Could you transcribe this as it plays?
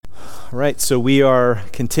All right, so we are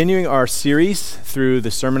continuing our series through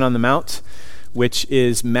the Sermon on the Mount, which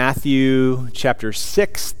is Matthew chapter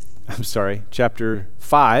 5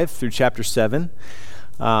 through chapter 7.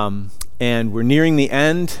 And we're nearing the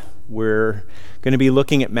end. We're going to be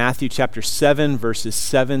looking at Matthew chapter 7, verses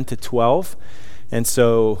 7 to 12. And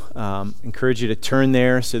so encourage you to turn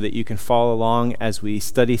there so that you can follow along as we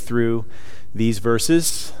study through these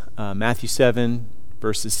verses, Matthew 7,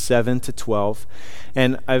 verses 7 to 12.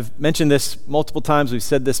 And I've mentioned this multiple times. We've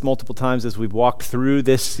said this multiple times as we've walked through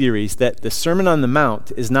this series, that the Sermon on the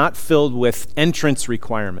Mount is not filled with entrance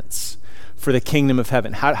requirements for the kingdom of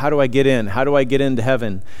heaven. How do I get in? How do I get into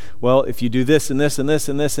heaven? Well, if you do this and this and this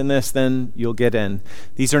and this and this, then you'll get in.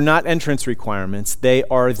 These are not entrance requirements. They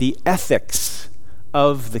are the ethics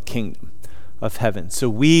of the kingdom of heaven. So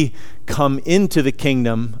we come into the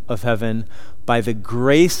kingdom of heaven by the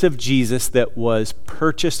grace of Jesus that was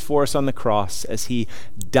purchased for us on the cross as he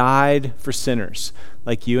died for sinners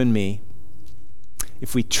like you and me.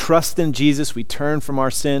 If we trust in Jesus, we turn from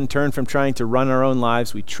our sin, turn from trying to run our own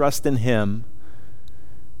lives, we trust in him,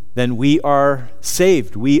 then we are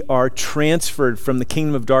saved. We are transferred from the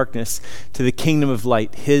kingdom of darkness to the kingdom of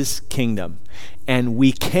light, his kingdom. And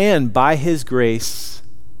we can, by his grace,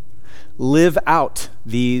 live out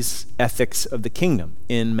these ethics of the kingdom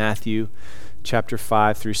in Matthew chapter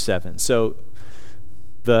 5 through 7. So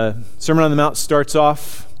the Sermon on the Mount starts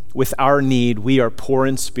off with our need. We are poor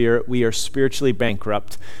in spirit. We are spiritually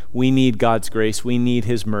bankrupt. We need God's grace. We need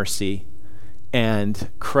his mercy.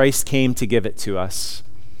 And Christ came to give it to us.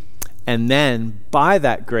 And then by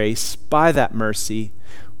that grace, by that mercy,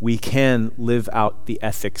 we can live out the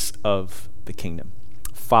ethics of the kingdom,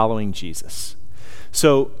 following Jesus.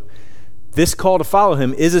 So this call to follow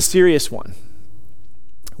him is a serious one.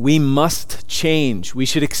 We must change. We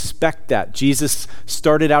should expect that. Jesus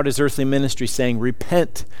started out his earthly ministry saying,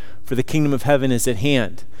 repent, for the kingdom of heaven is at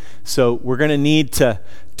hand. So we're going to need to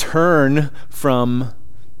turn from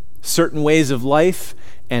certain ways of life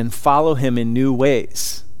and follow him in new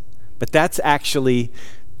ways. But that's actually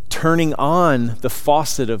turning on the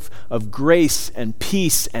faucet of grace and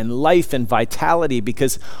peace and life and vitality,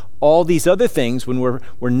 because all these other things, when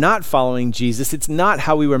we're not following Jesus, it's not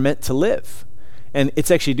how we were meant to live. And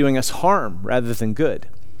it's actually doing us harm rather than good.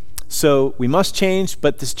 So we must change,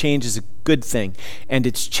 but this change is a good thing. And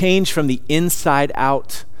it's change from the inside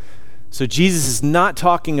out. So Jesus is not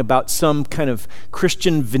talking about some kind of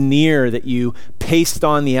Christian veneer that you paste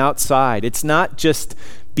on the outside. It's not just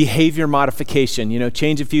behavior modification,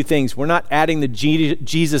 change a few things. We're not adding the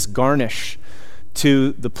Jesus garnish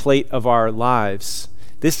to the plate of our lives.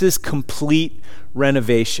 This is complete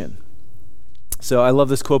renovation. So I love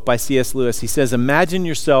this quote by C.S. Lewis. He says, imagine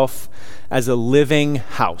yourself as a living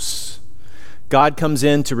house. God comes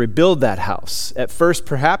in to rebuild that house. At first,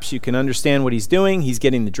 perhaps you can understand what he's doing. He's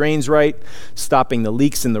getting the drains right, stopping the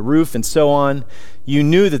leaks in the roof, and so on. You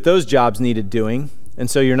knew that those jobs needed doing, and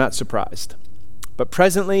so you're not surprised. But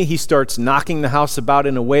presently, he starts knocking the house about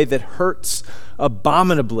in a way that hurts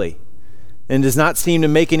abominably and does not seem to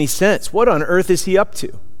make any sense. What on earth is he up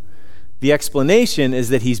to? The explanation is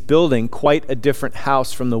that he's building quite a different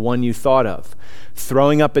house from the one you thought of.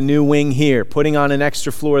 Throwing up a new wing here, putting on an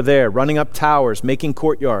extra floor there, running up towers, making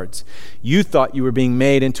courtyards. You thought you were being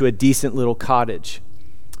made into a decent little cottage.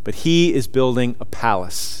 But he is building a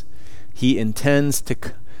palace. He intends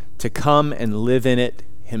to come and live in it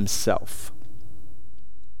himself.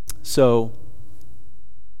 So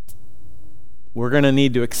we're going to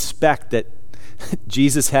need to expect that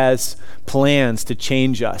Jesus has plans to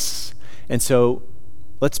change us. And so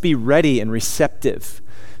let's be ready and receptive.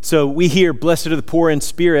 So we hear, blessed are the poor in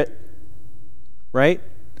spirit, right?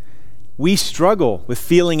 We struggle with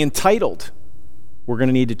feeling entitled. We're going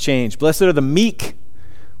to need to change. Blessed are the meek.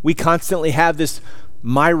 We constantly have this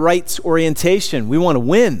my rights orientation. We want to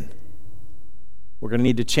win. We're going to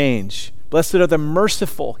need to change. Blessed are the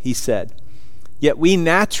merciful, he said. Yet we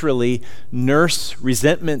naturally nurse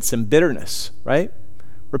resentments and bitterness, right?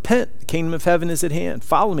 Repent, the kingdom of heaven is at hand.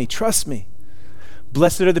 Follow me, trust me.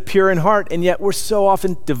 Blessed are the pure in heart, and yet we're so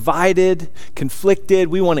often divided, conflicted.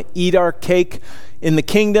 We want to eat our cake in the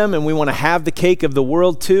kingdom, and we want to have the cake of the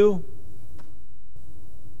world too.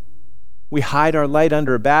 We hide our light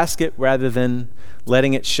under a basket rather than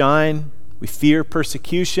letting it shine. We fear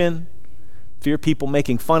persecution, fear people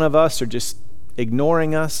making fun of us or just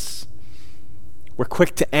ignoring us. We're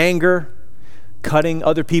quick to anger, cutting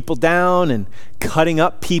other people down and cutting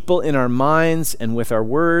up people in our minds and with our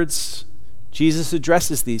words. Jesus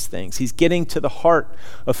addresses these things. He's getting to the heart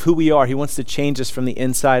of who we are. He wants to change us from the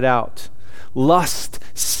inside out. Lust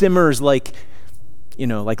simmers like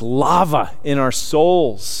lava in our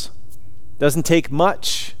souls. Doesn't take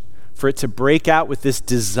much for it to break out with this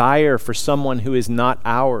desire for someone who is not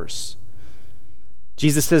ours.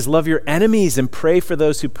 Jesus says, love your enemies and pray for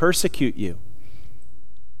those who persecute you.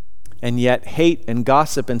 And yet hate and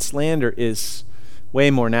gossip and slander is way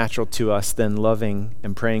more natural to us than loving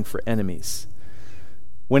and praying for enemies.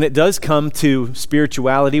 When it does come to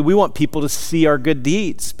spirituality, we want people to see our good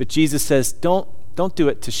deeds. But Jesus says, don't do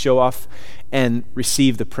it to show off and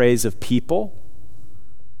receive the praise of people.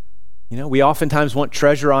 We oftentimes want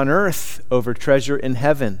treasure on earth over treasure in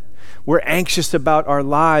heaven. We're anxious about our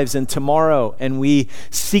lives and tomorrow, and we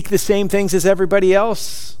seek the same things as everybody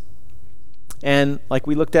else. And like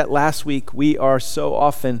we looked at last week, we are so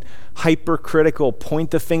often hypercritical,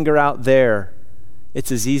 point the finger out there.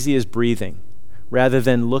 It's as easy as breathing, rather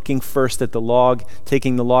than looking first at the log,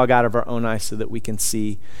 taking the log out of our own eye so that we can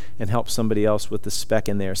see and help somebody else with the speck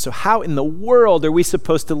in there. So how in the world are we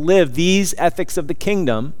supposed to live these ethics of the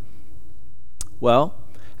kingdom? Well,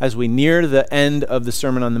 as we near the end of the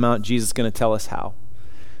Sermon on the Mount, Jesus is going to tell us how.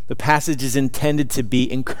 The passage is intended to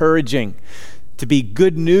be encouraging, to be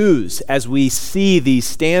good news as we see these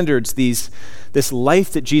standards, this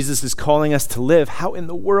life that Jesus is calling us to live. How in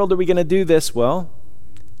the world are we going to do this? Well,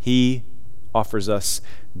 he offers us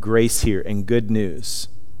grace here and good news.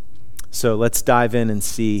 So let's dive in and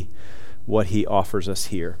see what he offers us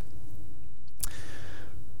here.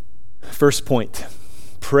 First point,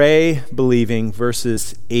 pray believing,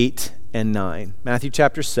 verses 8 and 9. Matthew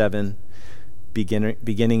chapter 7,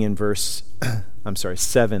 beginning in verse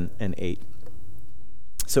 7 and 8.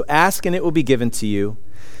 So ask and it will be given to you.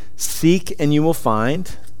 Seek and you will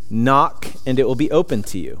find. Knock and it will be open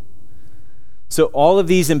to you. So all of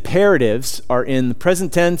these imperatives are in the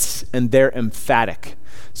present tense and they're emphatic.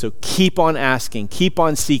 So keep on asking, keep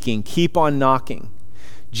on seeking, keep on knocking.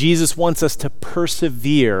 Jesus wants us to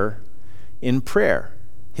persevere in prayer.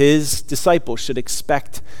 His disciples should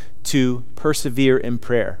expect to persevere in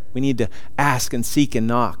prayer. We need to ask and seek and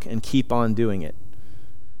knock and keep on doing it.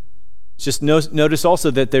 Just notice also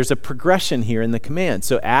that there's a progression here in the command.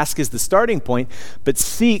 So ask is the starting point, but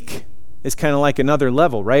seek is kind of like another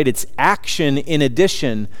level, right? It's action in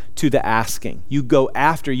addition to the asking. You go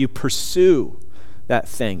after, you pursue that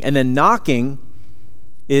thing. And then knocking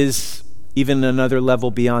is even another level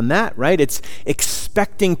beyond that, right? It's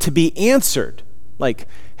expecting to be answered. Like,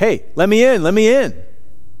 hey, let me in, let me in.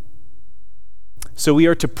 So we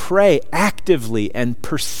are to pray actively and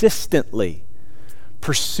persistently,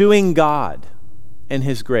 pursuing God and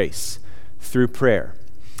his grace through prayer.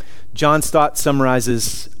 John Stott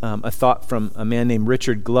summarizes a thought from a man named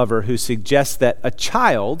Richard Glover, who suggests that a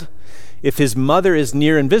child, if his mother is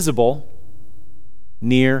near and visible,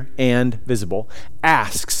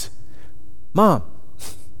 asks, Mom,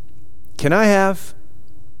 can I have?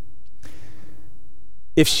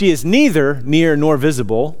 If she is neither near nor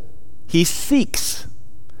visible, he seeks,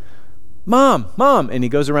 Mom, and he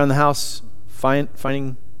goes around the house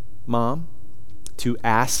finding Mom to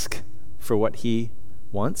ask for what he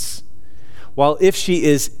wants. While if she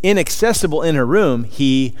is inaccessible in her room,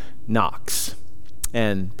 he knocks.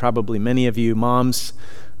 And probably many of you moms,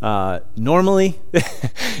 normally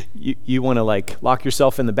you want to lock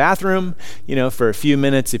yourself in the bathroom, for a few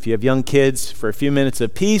minutes. If you have young kids, for a few minutes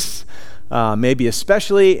of peace, maybe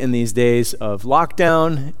especially in these days of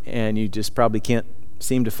lockdown, and you just probably can't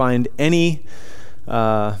seem to find any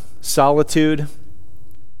solitude.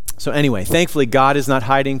 So anyway, thankfully God is not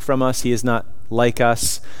hiding from us. He is not like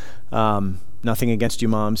us. Nothing against you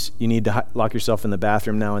moms. You need to lock yourself in the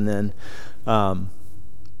bathroom now and then.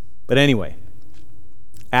 But anyway,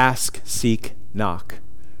 ask, seek, knock.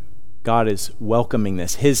 God is welcoming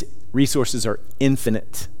this. His resources are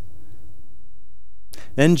infinite.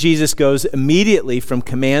 Then Jesus goes immediately from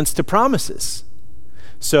commands to promises.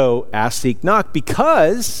 So ask, seek, knock,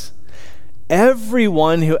 because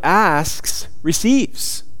everyone who asks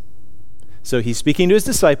receives. So he's speaking to his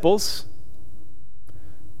disciples.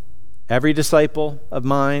 Every disciple of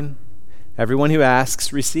mine, everyone who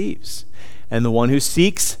asks receives. And the one who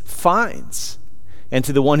seeks finds. And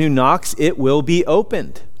to the one who knocks, it will be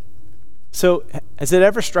opened. So has it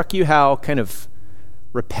ever struck you how kind of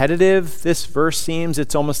repetitive this verse seems?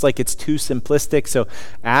 It's almost like it's too simplistic. So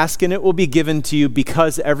ask and it will be given to you,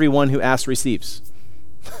 because everyone who asks receives.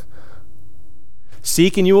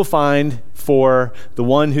 Seek and you will find, for the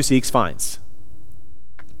one who seeks finds.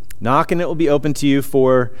 Knock and it will be opened to you,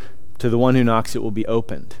 for to the one who knocks it will be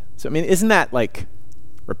opened. So isn't that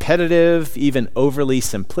repetitive, even overly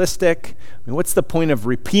simplistic? What's the point of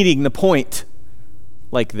repeating the point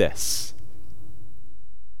like this?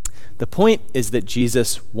 The point is that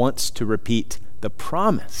Jesus wants to repeat the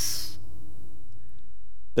promise.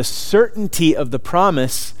 The certainty of the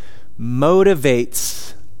promise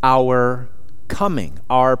motivates our coming,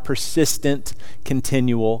 our persistent,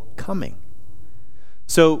 continual coming.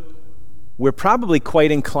 So we're probably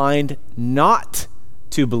quite inclined not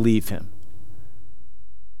to believe him.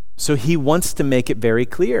 So he wants to make it very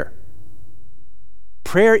clear.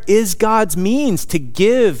 Prayer is God's means to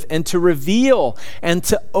give and to reveal and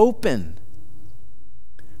to open.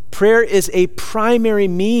 Prayer is a primary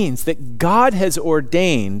means that God has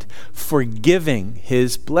ordained for giving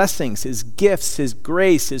his blessings, his gifts, his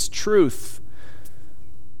grace, his truth.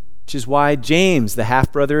 Which is why James, the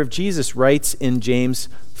half-brother of Jesus, writes in James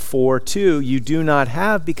 4:2, you do not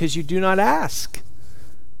have because you do not ask.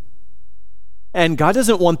 And God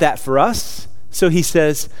doesn't want that for us. So he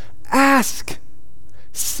says, ask,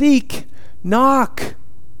 seek, knock.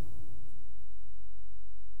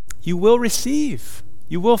 You will receive.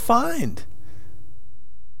 You will find.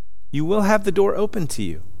 You will have the door open to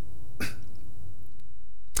you.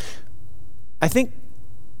 I think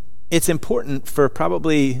it's important for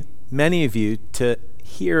probably many of you to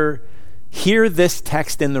hear this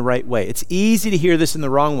text in the right way. It's easy to hear this in the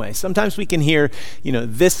wrong way. Sometimes we can hear,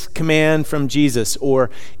 this command from Jesus, or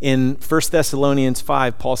in 1 Thessalonians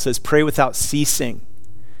 5, Paul says, pray without ceasing.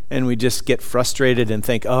 And we just get frustrated and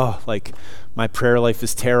think, my prayer life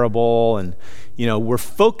is terrible. And, we're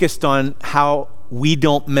focused on how we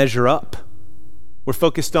don't measure up. We're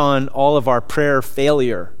focused on all of our prayer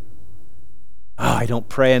failure. I don't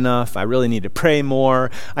pray enough. I really need to pray more.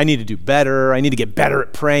 I need to do better. I need to get better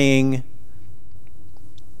at praying.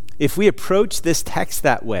 If we approach this text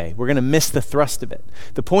that way, we're going to miss the thrust of it.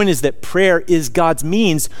 The point is that prayer is God's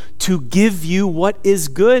means to give you what is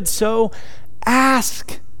good. So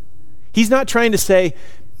ask. He's not trying to say,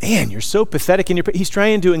 man, you're so pathetic in your prayer. He's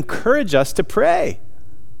trying to encourage us to pray.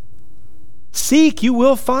 Seek, you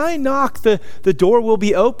will find. Knock, the door will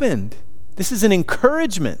be opened. This is an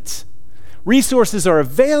encouragement. Resources are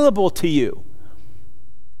available to you.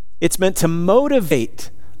 It's meant to motivate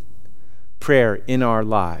prayer in our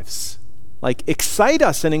lives. Excite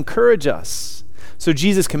us and encourage us. So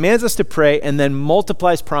Jesus commands us to pray and then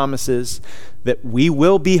multiplies promises that we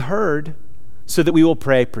will be heard, so that we will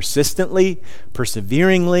pray persistently,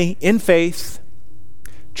 perseveringly, in faith,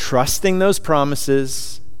 trusting those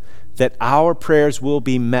promises that our prayers will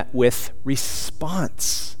be met with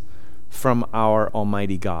response from our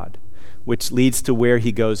Almighty God, which leads to where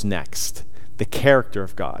he goes next, the character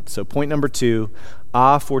of God. So point number 2,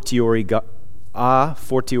 a fortiori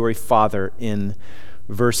Father in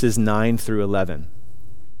verses 9 through 11.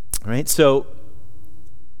 All right, so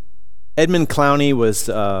Edmund Clowney was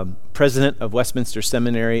president of Westminster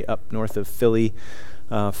Seminary up north of Philly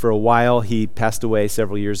for a while. He passed away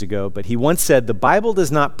several years ago, but he once said, the Bible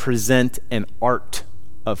does not present an art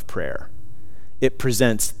of prayer. It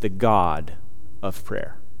presents the God of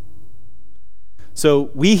prayer.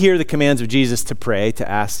 So we hear the commands of Jesus to pray, to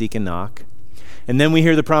ask, seek, and knock. And then we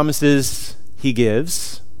hear the promises he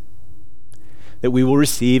gives that we will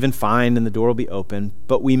receive and find and the door will be open.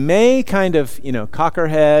 But we may kind of, cock our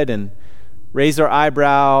head and raise our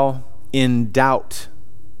eyebrow in doubt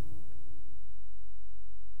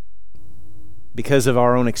because of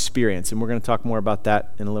our own experience. And we're going to talk more about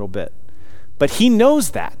that in a little bit. But he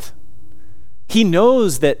knows that. He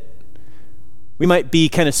knows that we might be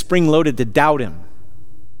kind of spring-loaded to doubt him.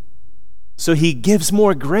 So he gives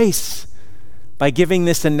more grace by giving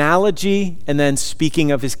this analogy and then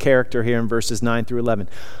speaking of his character here in verses 9 through 11.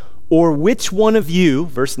 Or which one of you,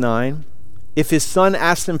 verse 9, if his son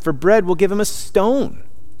asks him for bread, will give him a stone?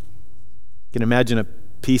 You can imagine a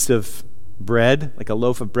piece of bread, like a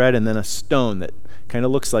loaf of bread, and then a stone that kind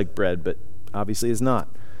of looks like bread, but obviously is not.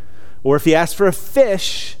 Or if he asks for a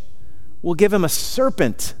fish, we'll give him a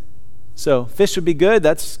serpent. So fish would be good.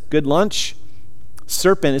 That's good lunch.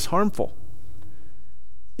 Serpent is harmful.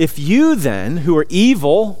 If you then, who are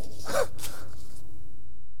evil,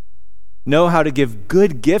 know how to give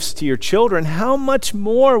good gifts to your children, how much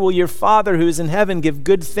more will your Father who is in heaven give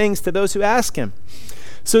good things to those who ask him?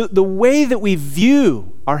 So the way that we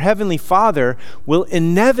view our Heavenly Father will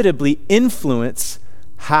inevitably influence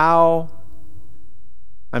the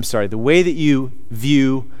way that you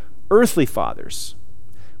view earthly fathers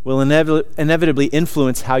will inevitably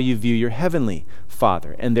influence how you view your Heavenly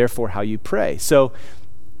Father, and therefore how you pray. So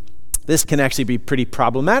this can actually be pretty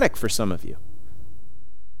problematic for some of you.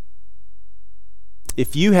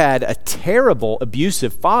 If you had a terrible,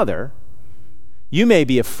 abusive father, you may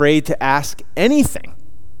be afraid to ask anything.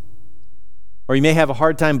 Or you may have a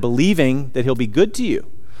hard time believing that he'll be good to you,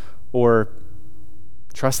 or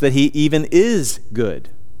trust that he even is good.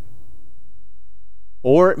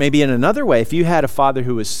 Or maybe in another way, if you had a father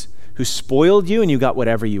who spoiled you and you got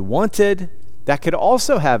whatever you wanted, that could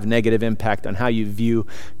also have negative impact on how you view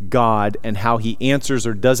God and how he answers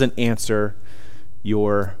or doesn't answer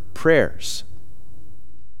your prayers.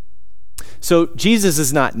 So Jesus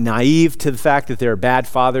is not naive to the fact that there are bad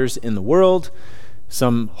fathers in the world,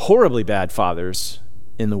 some horribly bad fathers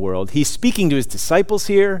in the world. He's speaking to his disciples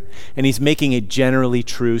here, and he's making a generally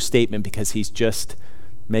true statement because he's just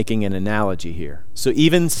making an analogy here. So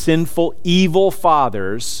even sinful, evil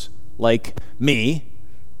fathers like me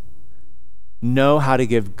know how to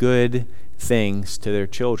give good things to their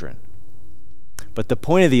children. But the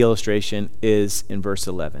point of the illustration is in verse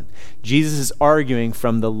 11. Jesus is arguing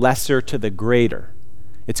from the lesser to the greater.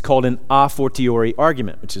 It's called an a fortiori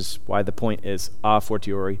argument, which is why the point is a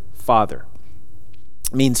fortiori father.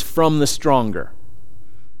 It means from the stronger.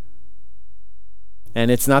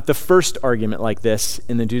 And it's not the first argument like this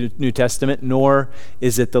in the New Testament, nor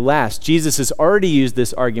is it the last. Jesus has already used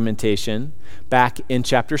this argumentation back in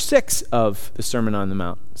chapter 6 of the Sermon on the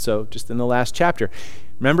Mount. So just in the last chapter.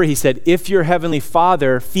 Remember, he said, if your heavenly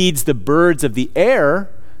Father feeds the birds of the air,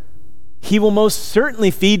 he will most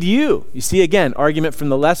certainly feed you. You see, again, argument from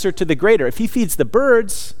the lesser to the greater. If he feeds the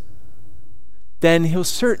birds, then he'll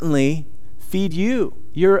certainly feed you.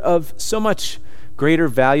 You're of so much greater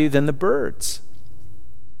value than the birds.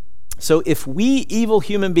 So if we evil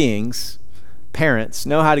human beings, parents,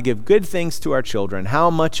 know how to give good things to our children,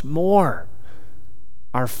 how much more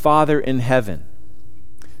our Father in heaven?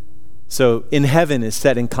 So in heaven is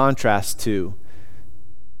set in contrast to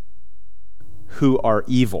who are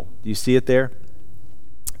evil. Do you see it there?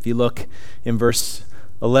 If you look in verse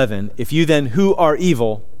 11, if you then who are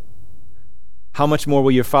evil, how much more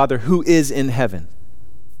will your Father who is in heaven?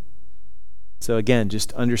 So again,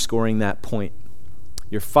 just underscoring that point.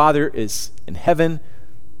 Your Father is in heaven.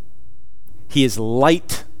 He is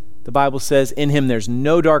light, the Bible says. In him there's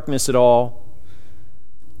no darkness at all.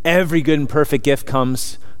 Every good and perfect gift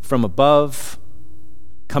comes from above,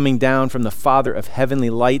 coming down from the Father of heavenly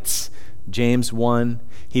lights, James 1.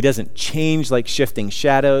 He doesn't change like shifting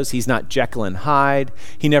shadows. He's not Jekyll and Hyde.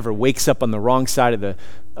 He never wakes up on the wrong side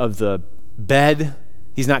of the bed.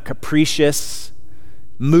 He's not capricious,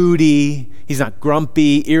 moody. He's not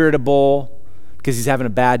grumpy, irritable because he's having a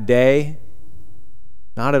bad day.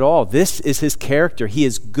 Not at all. This is his character. He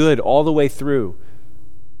is good all the way through.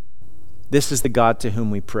 This is the God to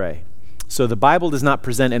whom we pray. So the Bible does not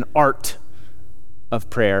present an art of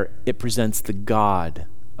prayer. It presents the God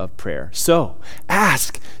of prayer. So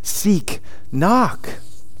ask, seek, knock.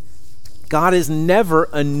 God is never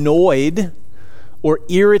annoyed or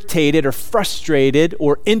irritated or frustrated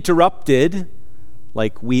or interrupted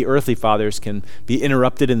like we earthly fathers can be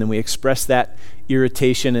interrupted, and then we express that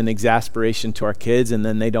irritation and exasperation to our kids, and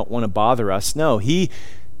then they don't want to bother us. No, he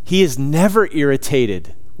is never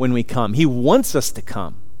irritated when we come. He wants us to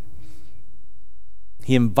come.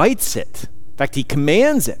 He invites it. In fact, he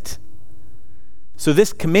commands it. So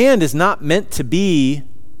this command is not meant to be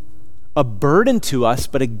a burden to us,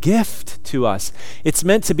 but a gift to us. It's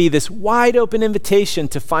meant to be this wide open invitation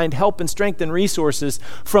to find help and strength and resources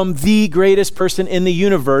from the greatest person in the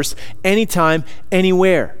universe, anytime,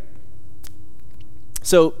 anywhere.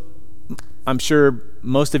 So I'm sure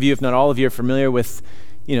most of you, if not all of you, are familiar with,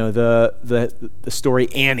 the story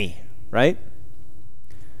Annie, right?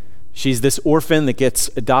 She's this orphan that gets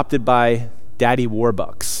adopted by Daddy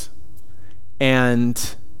Warbucks.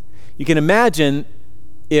 And you can imagine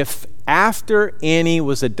if after Annie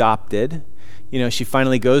was adopted, she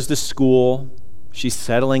finally goes to school, she's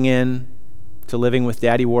settling in to living with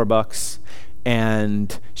Daddy Warbucks,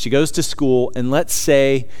 and she goes to school, and let's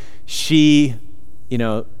say she,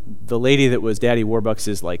 the lady that was Daddy Warbucks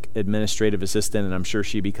is like administrative assistant, and I'm sure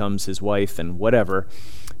she becomes his wife and whatever.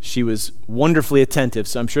 She was wonderfully attentive,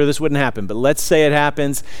 so I'm sure this wouldn't happen, but let's say it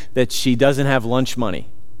happens that she doesn't have lunch money,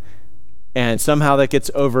 and somehow that gets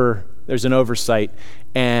there's an oversight.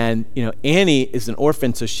 And, Annie is an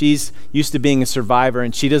orphan, so she's used to being a survivor,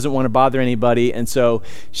 and she doesn't want to bother anybody, and so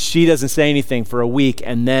she doesn't say anything for a week,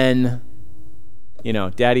 and then,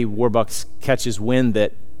 Daddy Warbucks catches wind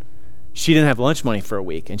that she didn't have lunch money for a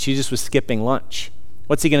week, and she just was skipping lunch.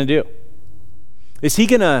 What's he going to do? Is he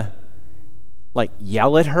going to,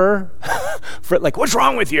 yell at her? for what's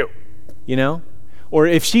wrong with you? Or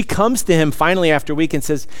if she comes to him finally after a week and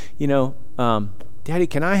says, Daddy,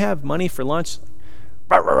 can I have money for lunch?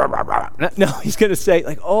 No, he's going to say,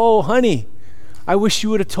 oh, honey, I wish you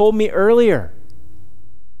would have told me earlier.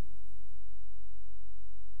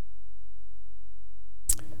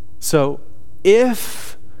 So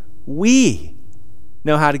if we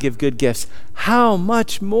know how to give good gifts, how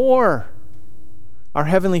much more our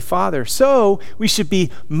Heavenly Father. So we should be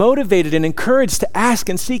motivated and encouraged to ask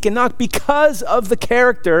and seek and knock because of the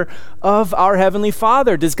character of our Heavenly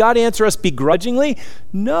Father. Does God answer us begrudgingly?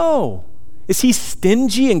 No. Is he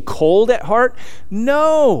stingy and cold at heart?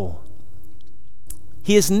 No.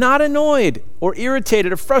 He is not annoyed or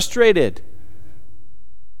irritated or frustrated.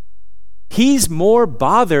 He's more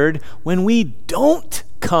bothered when we don't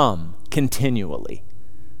come continually.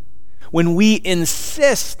 When we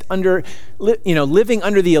insist living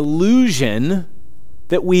under the illusion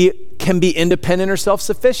that we can be independent or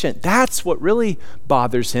self-sufficient. That's what really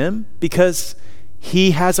bothers him, because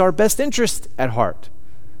he has our best interest at heart.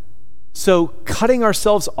 So cutting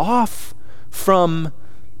ourselves off from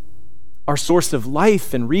our source of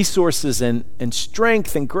life and resources and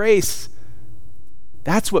strength and grace,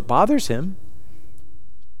 that's what bothers him.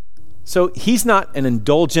 So he's not an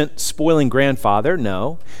indulgent, spoiling grandfather,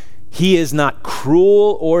 no. He is not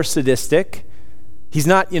cruel or sadistic. He's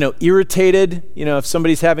not, irritated, if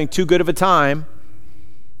somebody's having too good of a time.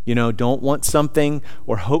 Don't want something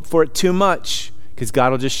or hope for it too much, because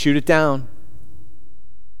God will just shoot it down.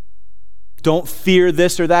 Don't fear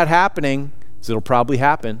this or that happening, because it'll probably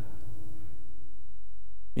happen.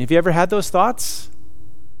 Have you ever had those thoughts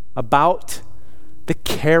about the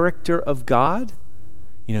character of God?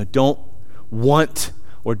 Don't want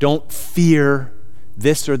or don't fear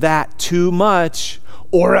this or that too much,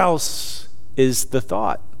 or else is the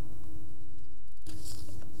thought.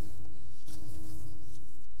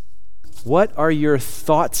 What are your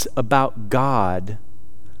thoughts about God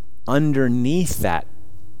underneath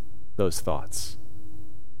those thoughts?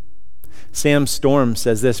 Sam Storm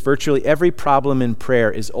says this: virtually every problem in prayer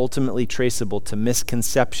is ultimately traceable to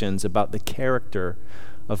misconceptions about the character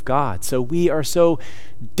of God. So we are so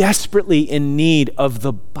desperately in need of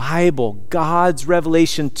the Bible, God's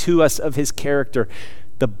revelation to us of his character,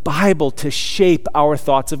 the Bible to shape our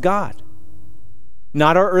thoughts of God.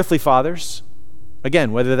 Not our earthly fathers,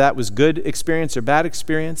 again, whether that was good experience or bad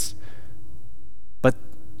experience, but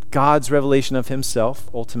God's revelation of himself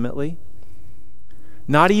ultimately.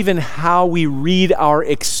 Not even how we read our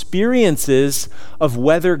experiences of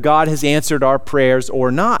whether God has answered our prayers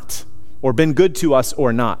or not, or been good to us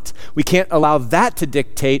or not. We can't allow that to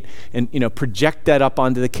dictate and project that up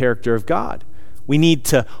onto the character of God. We need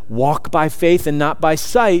to walk by faith and not by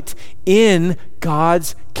sight in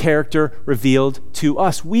God's character revealed to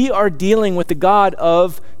us. We are dealing with the God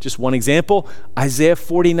of, just one example, Isaiah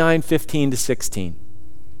 49:15-16.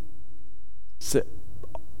 It's a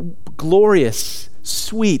glorious,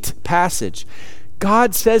 sweet passage.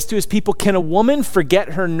 God says to his people, "Can a woman forget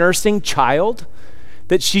her nursing child,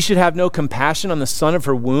 that she should have no compassion on the son of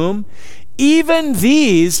her womb? Even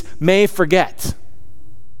these may forget."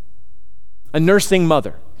 A nursing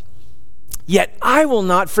mother. "Yet I will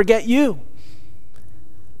not forget you.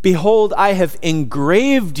 Behold, I have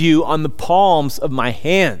engraved you on the palms of my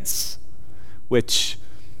hands," which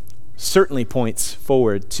certainly points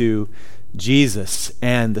forward to Jesus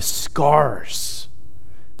and the scars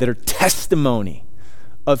that are testimony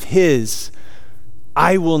of his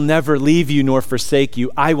 "I will never leave you nor forsake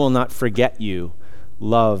you, I will not forget you,"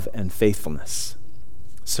 love and faithfulness.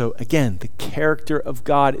 So again, the character of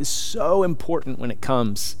God is so important when it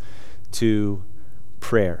comes to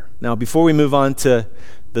prayer. Now, before we move on to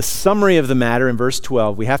the summary of the matter in verse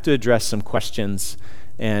 12, we have to address some questions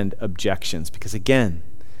and objections, because again,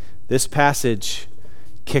 this passage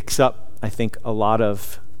kicks up, I think, a lot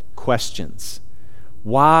of questions.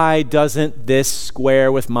 Why doesn't this square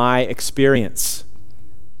with my experience?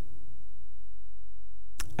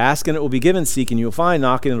 Ask and it will be given, seek and you will find,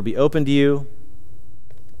 knock and it will be open to you.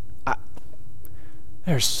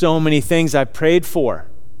 There's so many things I've prayed for.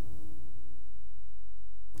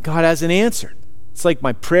 God hasn't answered. It's like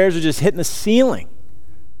my prayers are just hitting the ceiling.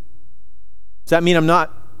 Does that mean I'm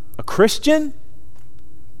not a Christian?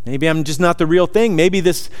 Maybe I'm just not the real thing. Maybe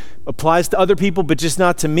this applies to other people, but just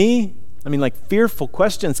not to me. Fearful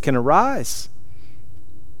questions can arise.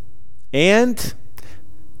 And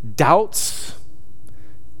doubts,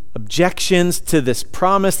 objections to this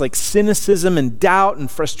promise, like cynicism and doubt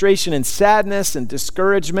and frustration and sadness and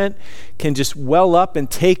discouragement, can just well up and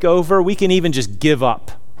take over. We can even just give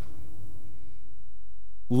up,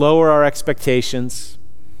 lower our expectations,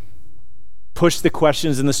 push the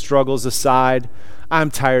questions and the struggles aside.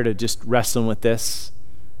 I'm tired of just wrestling with this.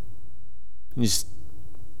 And just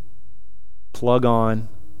plug on.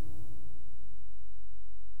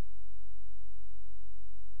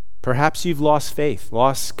 Perhaps you've lost faith,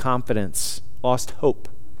 lost confidence, lost hope.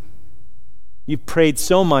 You've prayed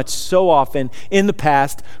so much, so often in the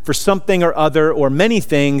past for something or other or many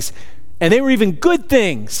things, and they were even good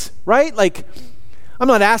things, right? Like, I'm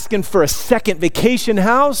not asking for a second vacation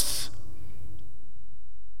house.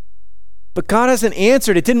 But God hasn't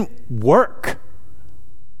answered. It didn't work.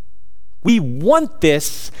 We want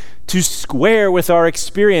this to square with our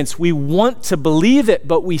experience. We want to believe it,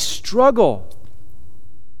 but we struggle.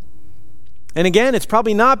 And again, it's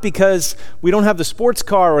probably not because we don't have the sports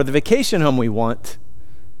car or the vacation home we want.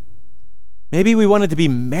 Maybe we wanted to be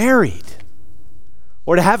married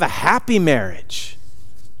or to have a happy marriage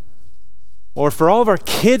or for all of our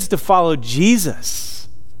kids to follow Jesus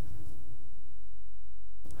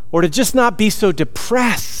or to just not be so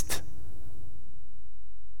depressed.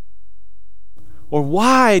 Or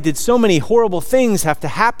why did so many horrible things have to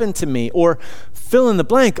happen to me? Or fill in the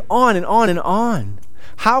blank, on and on and on.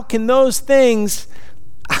 How can those things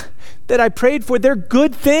that I prayed for, they're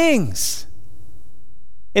good things.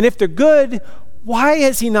 And if they're good, why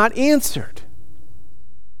has he not answered?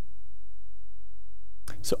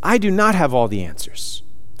 So I do not have all the answers.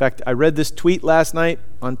 In fact, I read this tweet last night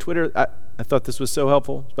on Twitter. I thought this was so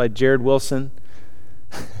helpful. It's by Jared Wilson.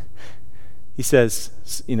 He says,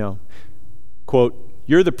 quote,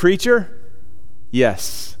 "You're the preacher?"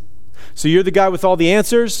 "Yes." "So you're the guy with all the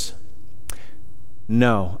answers?"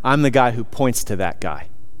 "No, I'm the guy who points to that guy."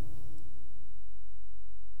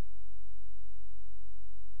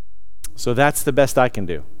 So that's the best I can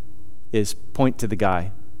do, is point to the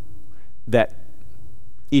guy that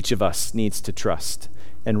each of us needs to trust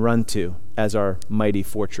and run to as our mighty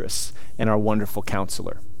fortress and our wonderful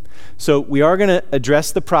counselor. So we are going to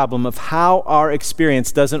address the problem of how our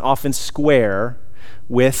experience doesn't often square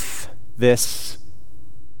with this,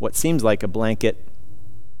 what seems like a blanket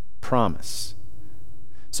promise.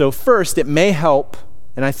 So first, it may help,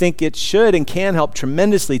 and I think it should and can help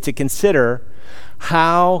tremendously to consider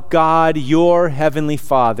how God, your heavenly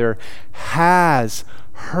Father, has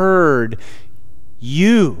heard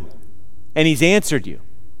you, and he's answered you,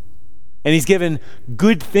 and he's given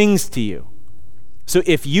good things to you. So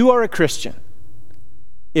if you are a Christian,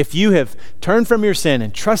 if you have turned from your sin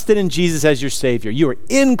and trusted in Jesus as your Savior, you are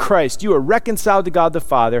in Christ, you are reconciled to God the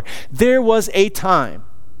Father, there was a time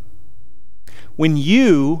when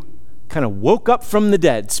you kind of woke up from the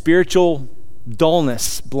dead, spiritual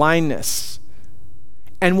dullness, blindness.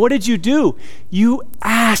 And what did you do? You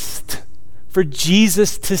asked for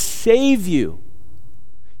Jesus to save you.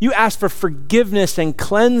 You asked for forgiveness and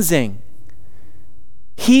cleansing.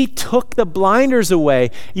 He took the blinders away.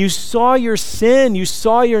 You saw your sin. You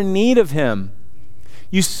saw your need of him.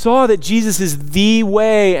 You saw that Jesus is the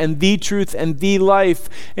way and the truth and the life,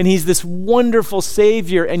 and he's this wonderful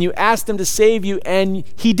Savior, and you asked him to save you, and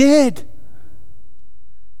he did.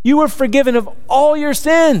 You were forgiven of all your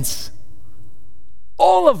sins.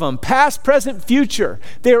 All of them, past, present, future.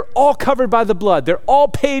 They're all covered by the blood. They're all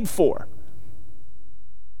paid for.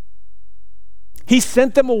 He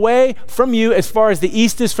sent them away from you as far as the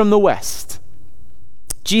east is from the west.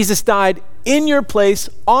 Jesus died in your place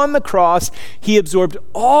on the cross. He absorbed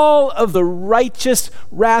all of the righteous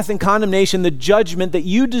wrath and condemnation, the judgment that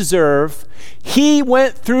you deserve. He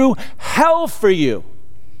went through hell for you.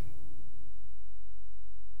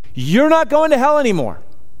 You're not going to hell anymore.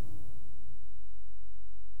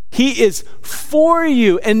 He is for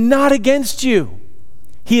you and not against you.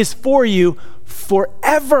 He is for you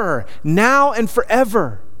forever, now and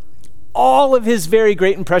forever. All of his very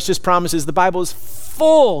great and precious promises. The Bible is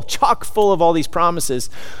full, chock full of all these promises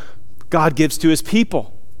God gives to his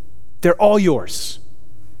people. They're all yours.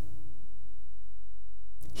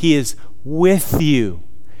 He is with you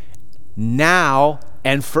now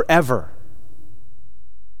and forever.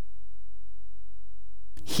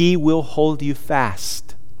 He will hold you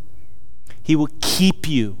fast. He will keep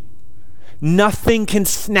you. Nothing can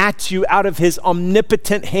snatch you out of his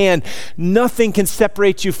omnipotent hand. Nothing can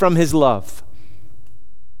separate you from his love.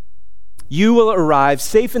 You will arrive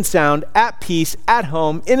safe and sound, at peace, at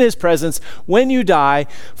home, in his presence when you die.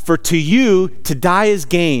 For to you, to die is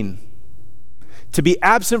gain. To be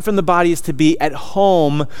absent from the body is to be at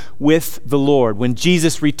home with the Lord. When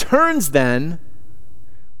Jesus returns then,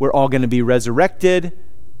 we're all going to be resurrected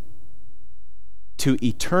to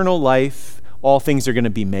eternal life. All things are going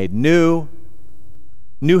to be made new.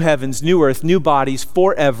 New heavens, new earth, new bodies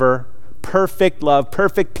forever. Perfect love,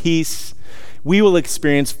 perfect peace. We will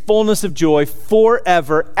experience fullness of joy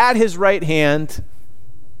forever at his right hand.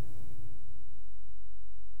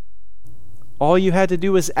 All you had to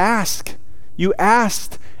do was ask. You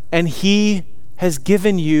asked, and he has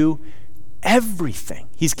given you everything.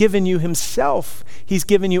 He's given you himself. He's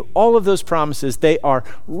given you all of those promises. They are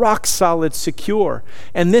rock solid, secure.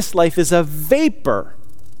 And this life is a vapor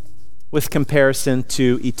with comparison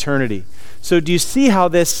to eternity. So do you see how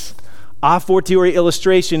this a fortiori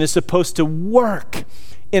illustration is supposed to work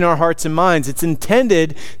in our hearts and minds. It's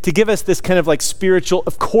intended to give us this kind of like spiritual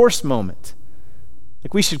of course moment.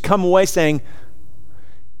 Like we should come away saying,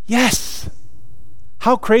 yes,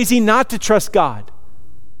 how crazy not to trust God,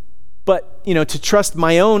 but, to trust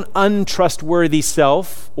my own untrustworthy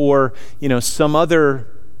self or, some other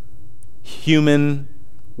human,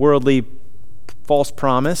 worldly, false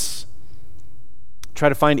promise. Try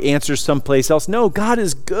to find answers someplace else. No, God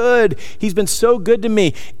is good. He's been so good to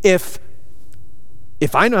me. If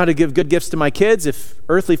I know how to give good gifts to my kids, if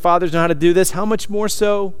earthly fathers know how to do this, how much more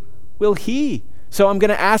so will He? So I'm going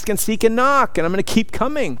to ask and seek and knock, and I'm going to keep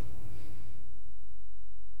coming.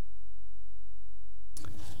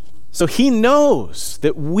 So He knows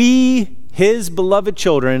that we, His beloved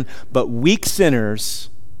children, but weak sinners,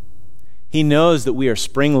 He knows that we are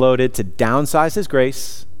spring-loaded to downsize His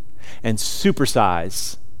grace and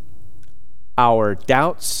supersize our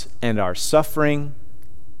doubts and our suffering.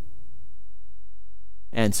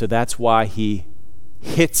 And so that's why He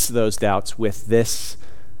hits those doubts with this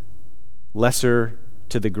lesser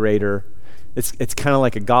to the greater. It's kind of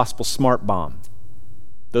like a gospel smart bomb.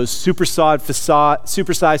 Those supersized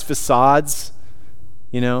facades,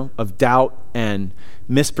 of doubt and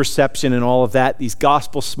misperception and all of that, these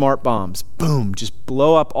gospel smart bombs, boom, just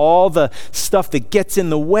blow up all the stuff that gets in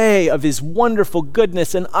the way of His wonderful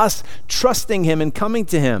goodness and us trusting Him and coming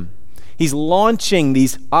to Him. He's launching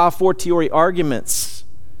these a fortiori arguments.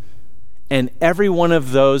 And every one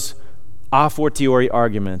of those a fortiori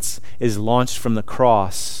arguments is launched from the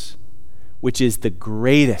cross, which is the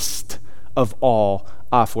greatest of all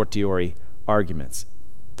a fortiori arguments.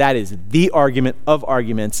 That is the argument of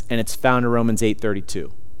arguments, and it's found in Romans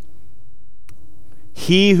 8:32.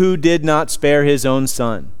 He who did not spare His own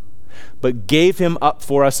Son, but gave Him up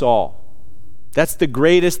for us all. That's the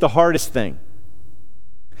greatest, the hardest thing.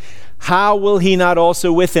 How will He not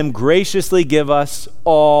also with Him graciously give us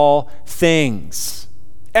all things?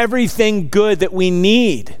 Everything good that we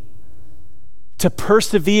need to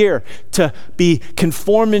persevere, to be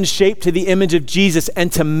conformed in shape to the image of Jesus,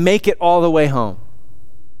 and to make it all the way home.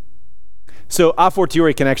 So a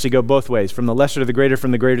fortiori can actually go both ways, from the lesser to the greater,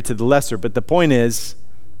 from the greater to the lesser. But the point is,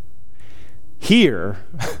 here,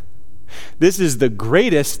 this is the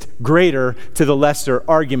greatest greater to the lesser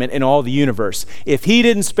argument in all the universe. If He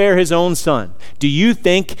didn't spare His own Son, do you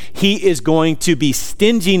think He is going to be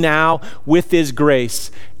stingy now with His grace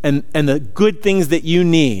and the good things that you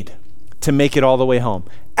need to make it all the way home?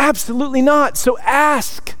 Absolutely not. So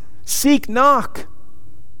ask, seek, knock.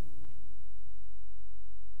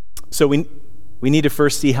 So we need to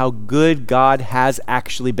first see how good God has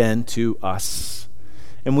actually been to us.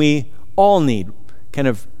 And we all need kind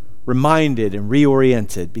of reminded and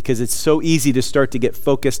reoriented, because it's so easy to start to get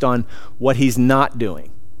focused on what He's not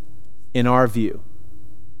doing in our view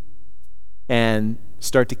and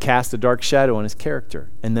start to cast a dark shadow on His character.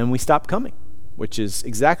 And then we stop coming, which is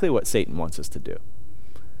exactly what Satan wants us to do.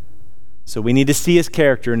 So we need to see His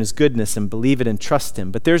character and His goodness and believe it and trust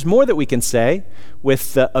Him. But there's more that we can say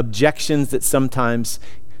with the objections that sometimes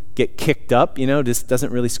get kicked up. This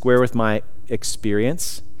doesn't really square with my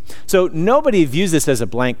experience. So nobody views this as a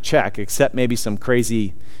blank check except maybe some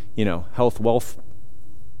crazy, health, wealth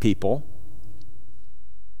people.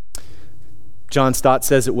 John Stott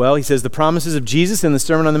says it well. He says, the promises of Jesus in the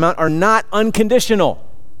Sermon on the Mount are not unconditional.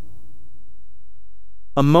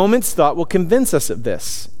 A moment's thought will convince us of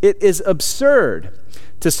this. It is absurd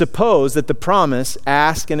to suppose that the promise,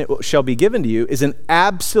 ask and it shall be given to you, is an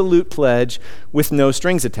absolute pledge with no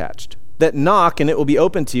strings attached. That knock and it will be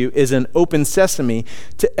open to you is an open sesame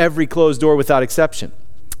to every closed door without exception.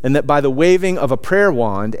 And that by the waving of a prayer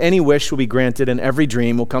wand, any wish will be granted and every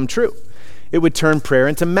dream will come true. It would turn prayer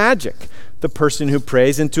into magic, the person who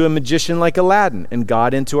prays into a magician like Aladdin, and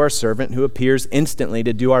God into our servant who appears instantly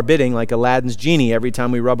to do our bidding like Aladdin's genie every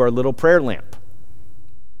time we rub our little prayer lamp.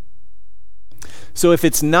 So if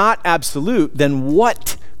it's not absolute, then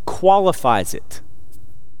what qualifies it?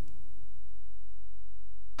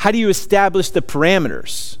 How do you establish the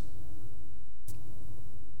parameters?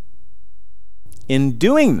 In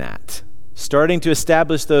doing that, starting to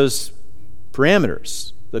establish those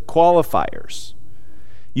parameters, the qualifiers,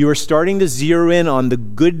 you are starting to zero in on the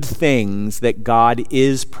good things that God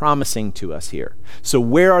is promising to us here. So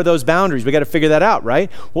where are those boundaries? We got to figure that out, right?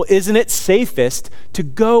 Well, isn't it safest to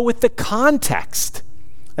go with the context?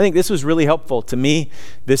 I think this was really helpful to me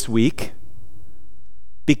this week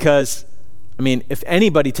because, if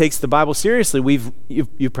anybody takes the Bible seriously,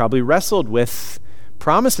 you've probably wrestled with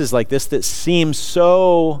promises like this that seem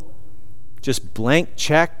so just blank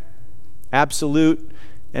check, absolute,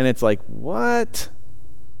 and it's like, what?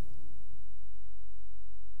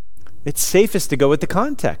 It's safest to go with the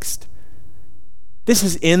context. This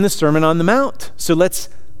is in the Sermon on the Mount. So let's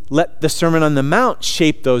let the Sermon on the Mount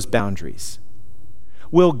shape those boundaries.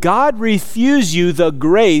 Will God refuse you the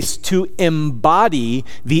grace to embody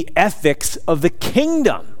the ethics of the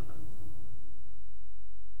kingdom?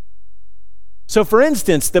 So, for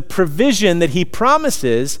instance, the provision that he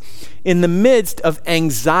promises in the midst of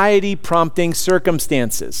anxiety-prompting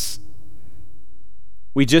circumstances.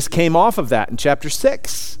 We just came off of that in chapter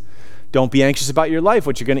 6. Don't be anxious about your life,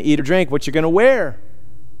 what you're going to eat or drink, what you're going to wear.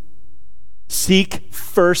 Seek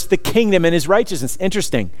first the kingdom and his righteousness.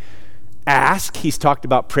 Interesting. Ask, he's talked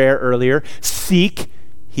about prayer earlier. Seek,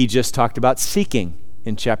 he just talked about seeking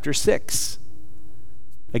in chapter 6.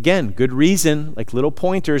 Again, good reason, like little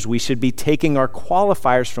pointers, we should be taking our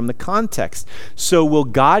qualifiers from the context. So will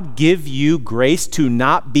God give you grace to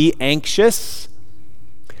not be anxious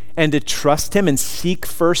and to trust him and seek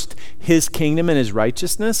first his kingdom and his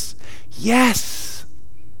righteousness? Yes.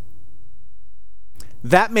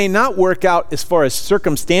 That may not work out as far as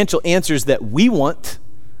circumstantial answers that we want,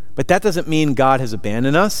 but that doesn't mean God has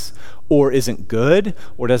abandoned us or isn't good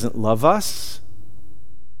or doesn't love us.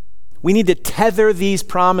 We need to tether these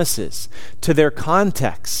promises to their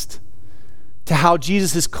context, to how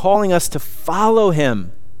Jesus is calling us to follow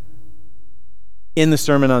him in the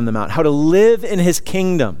Sermon on the Mount, how to live in his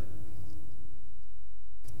kingdom.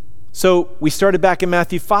 So we started back in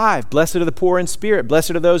Matthew 5. Blessed are the poor in spirit.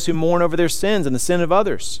 Blessed are those who mourn over their sins and the sin of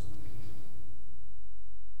others.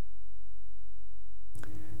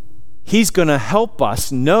 He's going to help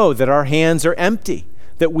us know that our hands are empty,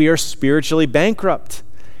 that we are spiritually bankrupt.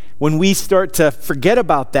 When we start to forget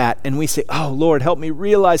about that and we say, oh, Lord, help me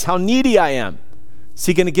realize how needy I am. Is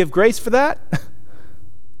he going to give grace for that?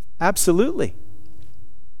 Absolutely.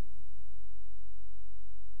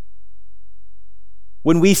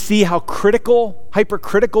 When we see how critical,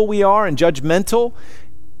 hypercritical we are and judgmental,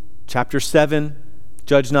 chapter 7,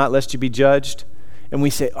 judge not lest you be judged, and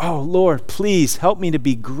we say, oh, Lord, please help me to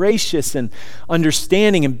be gracious and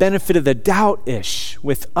understanding and benefit of the doubt-ish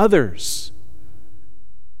with others.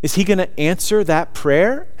 Is he going to answer that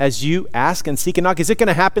prayer as you ask and seek and knock? Is it going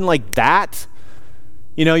to happen like that?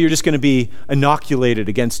 You know, you're just going to be inoculated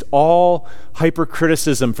against all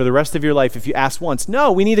hypercriticism for the rest of your life if you ask once.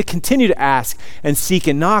 No, we need to continue to ask and seek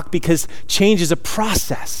and knock because change is a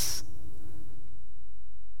process.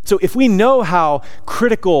 So if we know how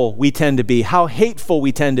critical we tend to be, how hateful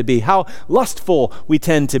we tend to be, how lustful we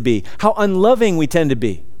tend to be, how unloving we tend to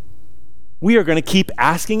be, we are going to keep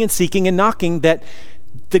asking and seeking and knocking that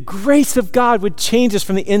the grace of God would change us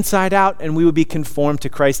from the inside out and we would be conformed to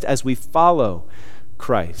Christ as we follow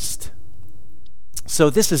Christ. So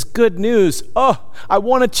this is good news. Oh, I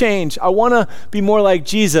want to change. I want to be more like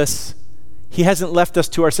Jesus. He hasn't left us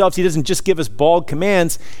to ourselves. He doesn't just give us bald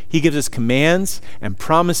commands. He gives us commands and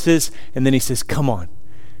promises, and then he says, come on,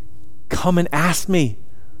 come and ask me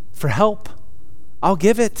for help. I'll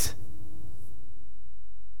give it.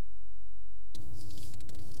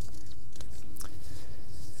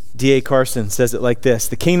 D.A. Carson says it like this: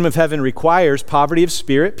 the kingdom of heaven requires poverty of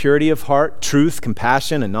spirit, purity of heart, truth,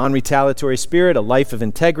 compassion, a non-retaliatory spirit, a life of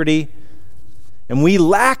integrity. And we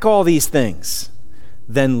lack all these things.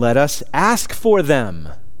 Then let us ask for them.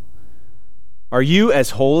 Are you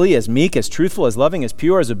as holy, as meek, as truthful, as loving, as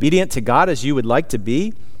pure, as obedient to God as you would like to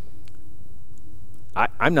be?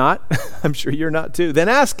 I'm not. I'm sure you're not too. Then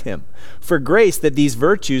ask him for grace that these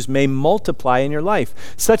virtues may multiply in your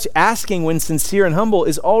life. Such asking, when sincere and humble,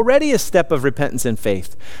 is already a step of repentance and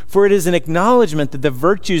faith, for it is an acknowledgement that the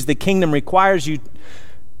virtues the kingdom requires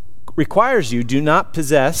you do not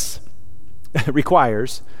possess,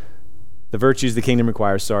 requires, the virtues the kingdom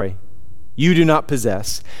requires, you do not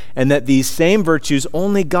possess, and that these same virtues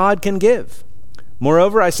only God can give.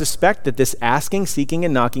 Moreover, I suspect that this asking, seeking,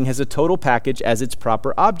 and knocking has a total package as its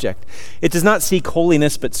proper object. It does not seek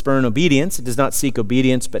holiness but spurn obedience. It does not seek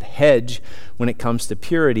obedience but hedge when it comes to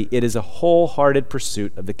purity. It is a wholehearted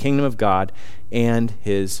pursuit of the kingdom of God and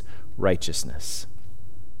his righteousness.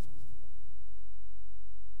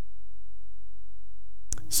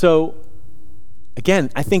 So,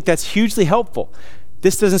 again, I think that's hugely helpful.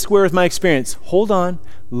 This doesn't square with my experience. Hold on,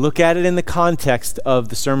 look at it in the context of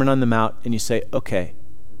the Sermon on the Mount, and you say, okay,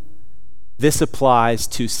 this applies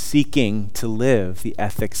to seeking to live the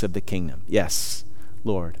ethics of the kingdom. Yes,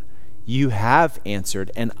 Lord, you have answered,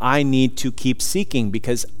 and I need to keep seeking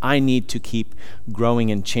because I need to keep growing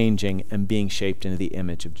and changing and being shaped into the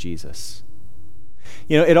image of Jesus.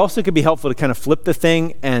 You know, it also could be helpful to kind of flip the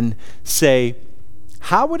thing and say,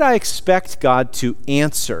 how would I expect God to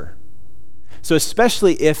answer? So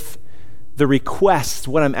especially if the requests,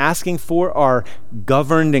 what I'm asking for, are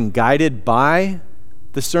governed and guided by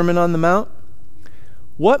the Sermon on the Mount,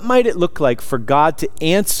 what might it look like for God to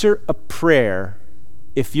answer a prayer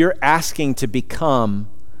if you're asking to become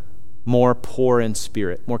more poor in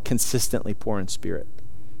spirit, more consistently poor in spirit,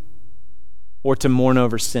 or to mourn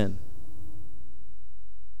over sin?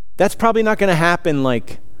 That's probably not going to happen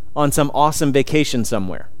like on some awesome vacation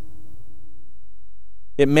somewhere.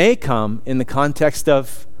 It may come in the context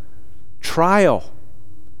of trial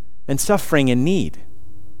and suffering and need,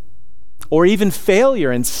 or even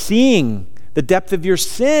failure and seeing the depth of your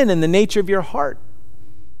sin and the nature of your heart.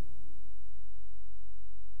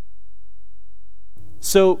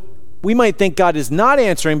 So we might think God is not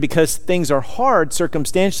answering because things are hard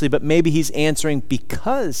circumstantially, but maybe he's answering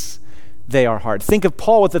because they are hard. Think of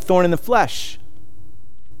Paul with the thorn in the flesh.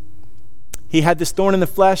 He had this thorn in the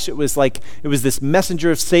flesh. It was this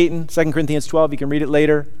messenger of Satan, 2 Corinthians 12, you can read it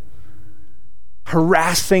later,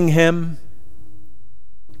 harassing him.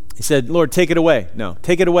 He said, Lord, take it away. No,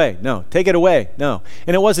 take it away. No, take it away. No.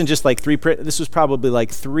 And it wasn't just like this was probably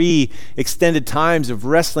like 3 extended times of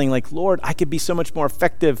wrestling, like, Lord, I could be so much more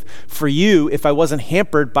effective for you if I wasn't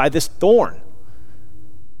hampered by this thorn.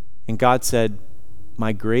 And God said,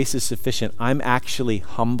 my grace is sufficient. I'm actually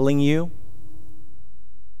humbling you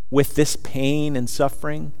with this pain and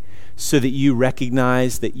suffering so that you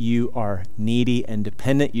recognize that you are needy and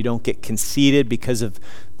dependent. You don't get conceited because of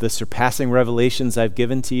the surpassing revelations I've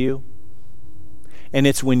given to you. And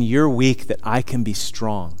it's when you're weak that I can be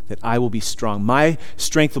strong, that I will be strong. My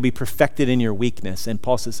strength will be perfected in your weakness. And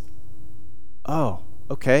Paul says, oh,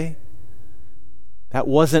 okay. That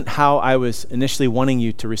wasn't how I was initially wanting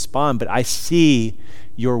you to respond, but I see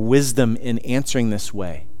your wisdom in answering this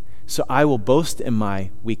way. So I will boast in my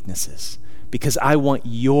weaknesses because I want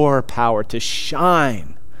your power to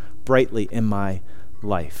shine brightly in my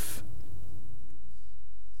life.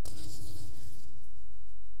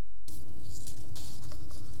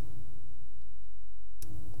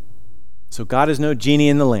 So God is no genie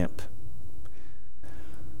in the lamp,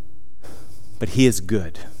 but he is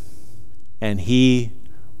good, and he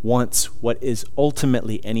wants what is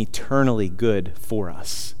ultimately and eternally good for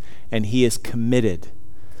us, and he is committed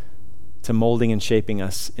to molding and shaping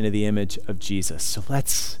us into the image of Jesus. So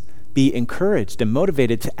let's be encouraged and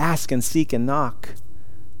motivated to ask and seek and knock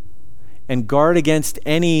and guard against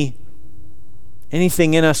anything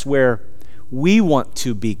in us where we want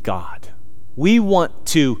to be God. We want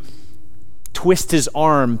to twist his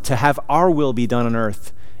arm to have our will be done on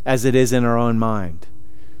earth as it is in our own mind.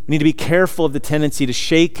 We need to be careful of the tendency to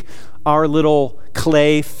shake our little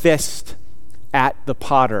clay fist at the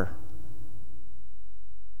potter.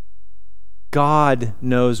 God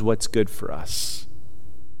knows what's good for us,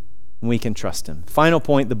 and we can trust him. Final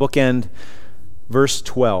point, the bookend, verse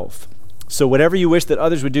 12. So whatever you wish that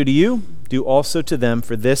others would do to you, do also to them,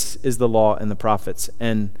 for this is the law and the prophets.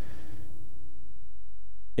 And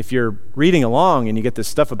if you're reading along and you get this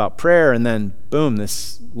stuff about prayer and then boom,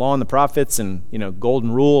 this law and the prophets and,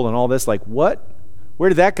 golden rule and all this, like what? Where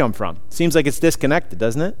did that come from? Seems like it's disconnected,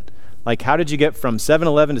 doesn't it? Like how did you get from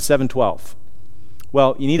 7:11 to 7:12?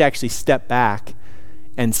 Well, you need to actually step back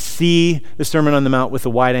and see the Sermon on the Mount with a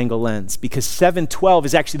wide-angle lens, because 7:12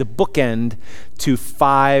 is actually the bookend to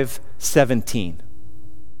 5:17.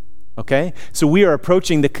 Okay? So we are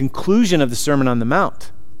approaching the conclusion of the Sermon on the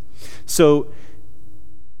Mount. So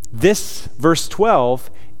this verse 12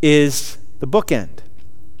 is the bookend.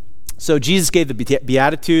 So Jesus gave the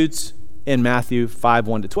Beatitudes in Matthew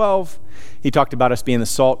 5:1-12. He talked about us being the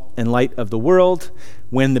salt and light of the world.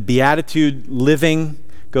 When the Beatitude living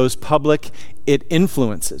goes public, it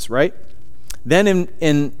influences, right? Then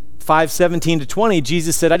in 5:17-20,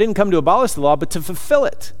 Jesus said, I didn't come to abolish the law, but to fulfill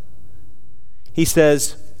it. He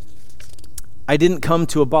says, I didn't come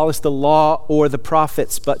to abolish the law or the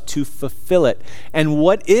prophets, but to fulfill it. And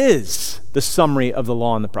what is the summary of the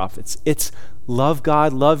law and the prophets? It's love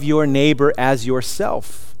God, love your neighbor as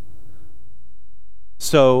yourself.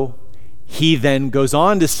 So he then goes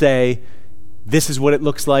on to say, this is what it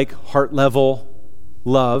looks like, heart level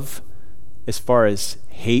love, as far as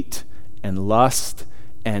hate and lust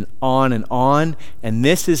and on and on. And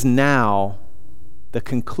this is now the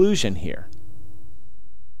conclusion here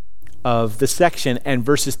of the section. And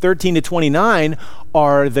verses 13-29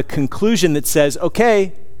 are the conclusion that says,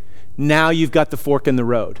 okay, now you've got the fork in the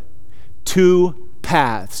road. 2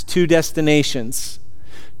 paths, 2 destinations,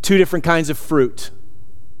 2 different kinds of fruit.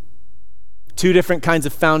 2 different kinds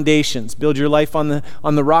of foundations. Build your life on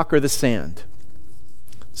the rock or the sand.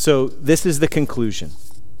 So this is the conclusion.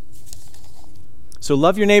 So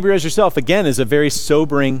love your neighbor as yourself, again, is a very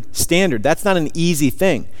sobering standard. That's not an easy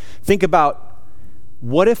thing. Think about,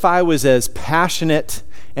 what if I was as passionate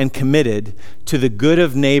and committed to the good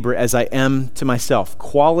of neighbor as I am to myself?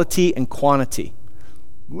 Quality and quantity.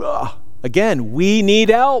 Ugh. Again, we need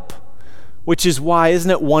help, which is why,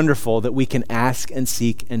 isn't it wonderful that we can ask and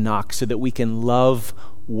seek and knock so that we can love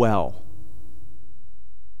well?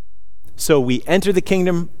 So we enter the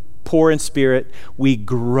kingdom poor in spirit. We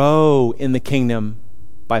grow in the kingdom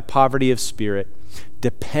by poverty of spirit,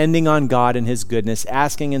 depending on God and his goodness,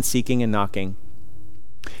 asking and seeking and knocking.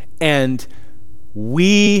 And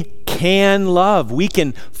we can love. We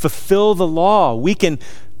can fulfill the law. We can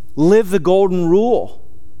live the golden rule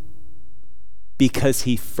because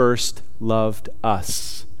he first loved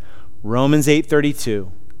us. Romans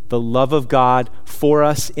 8:32, the love of God for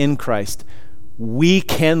us in Christ. We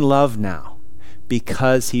can love now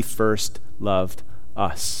because he first loved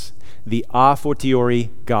us. The a fortiori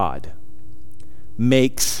God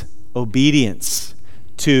makes obedience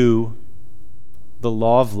to the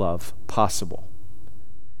law of love possible.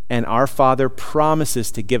 And our Father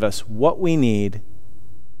promises to give us what we need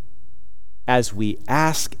as we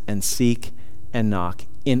ask and seek and knock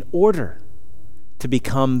in order to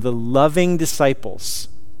become the loving disciples,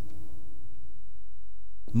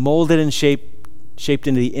 molded and shaped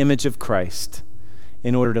into the image of Christ,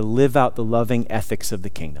 in order to live out the loving ethics of the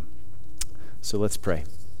kingdom. So let's pray.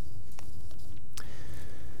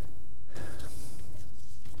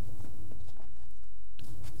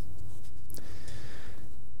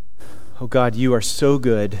 Oh God, you are so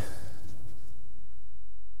good,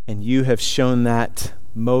 and you have shown that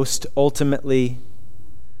most ultimately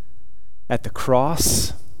at the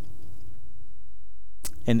cross.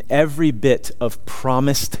 And every bit of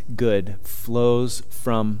promised good flows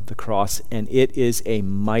from the cross, and it is a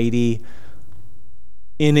mighty,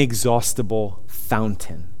 inexhaustible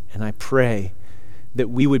fountain. And I pray that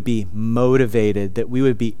we would be motivated, that we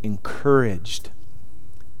would be encouraged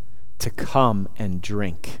to come and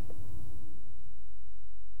drink,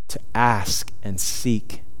 to ask and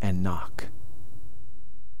seek and knock.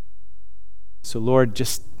 So Lord,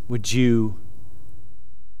 just would you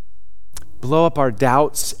blow up our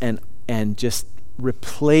doubts and just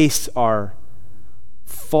replace our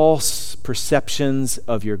false perceptions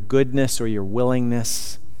of your goodness or your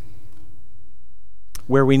willingness.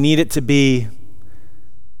 Where we need it to be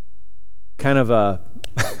kind of a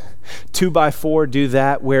 2x4, do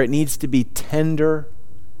that. Where it needs to be tender,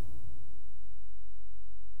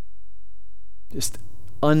 just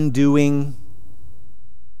undoing,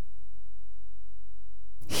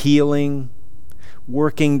 healing,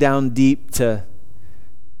 working down deep to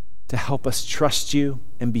help us trust you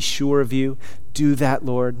and be sure of you. Do that,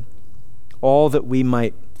 Lord. All that we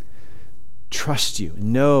might trust you,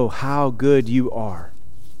 know how good you are,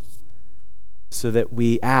 so that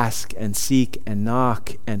we ask and seek and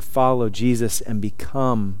knock and follow Jesus and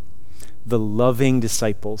become the loving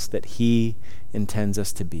disciples that he intends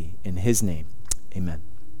us to be. In his name, amen.